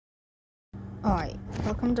Alright,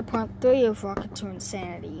 welcome to part 3 of Rocket to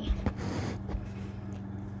Insanity.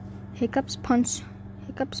 Hiccups punctured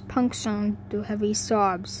through heavy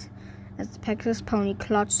sobs as the Pegasus pony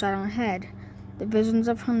clutched at her head. The visions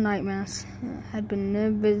of her nightmares had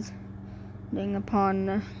been visiting upon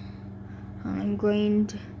her,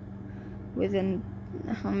 ingrained within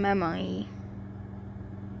her memory.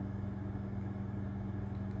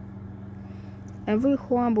 Every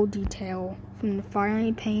horrible detail, from the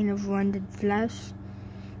fiery pain of rendered flesh,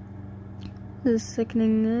 the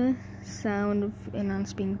sickening sound of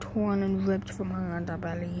innards being torn and ripped from her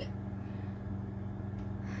underbelly,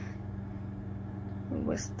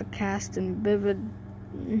 was the cast in vivid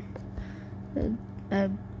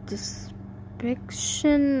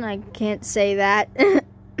depiction. I can't say that.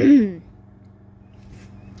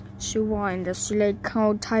 She whined as she lay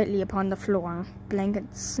curled tightly upon the floor,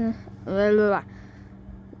 blankets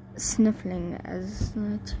sniffling as We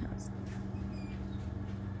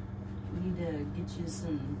need to get you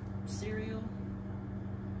some cereal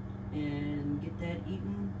and get that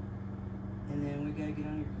eaten, and then we gotta get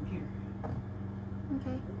on your computer.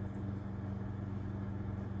 okay.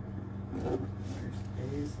 First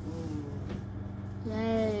day of school.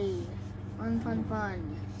 Yay!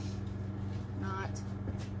 Fun. Not.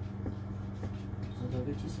 So go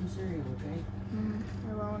get you some cereal, okay?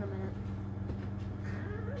 I will in a minute.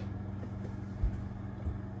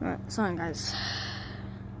 Alright, sorry guys.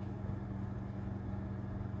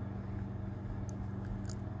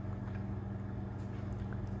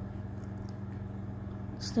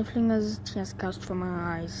 Sniffling as tears gushed from her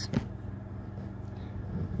eyes.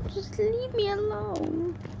 Just leave me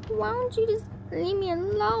alone. Why don't you just leave me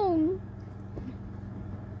alone?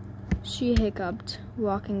 She hiccuped,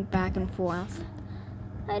 rocking back and forth.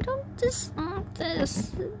 I don't just want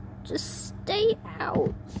this. Just stay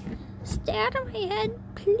out. Stay out of my head,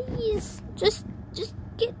 please. Just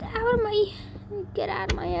get out of my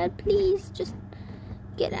head, please. Just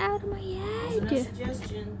get out of my head. That's a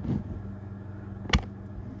suggestion.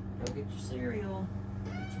 Go get your cereal.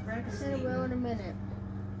 Get your breakfast. I will in a minute.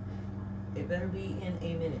 It better be in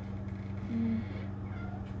a minute.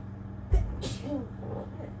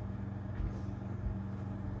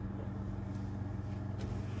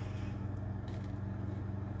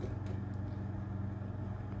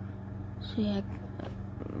 She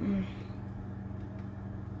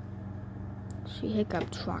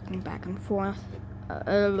hiccuped, rocking back and forth.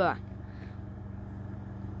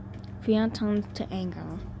 Fear turned to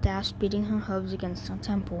anger, Dash beating her hooves against her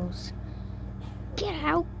temples. Get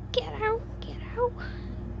out! Get out! Get out!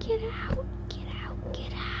 Get out! Get out!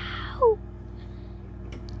 Get out!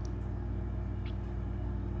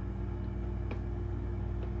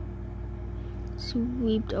 She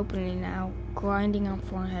wept openly now, grinding her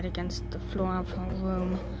forehead against the floor of her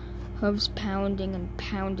room, hooves pounding and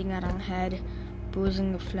pounding at her head,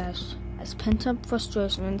 bruising the flesh, as pent-up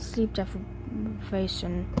frustration and sleep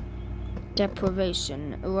deprivation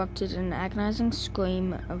erupted in an agonizing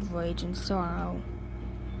scream of rage and sorrow.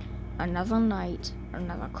 Another night,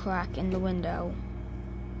 another crack in the window.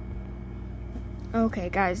 Okay,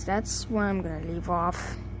 guys, that's where I'm gonna leave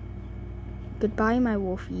off. Goodbye, my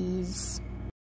wolfies.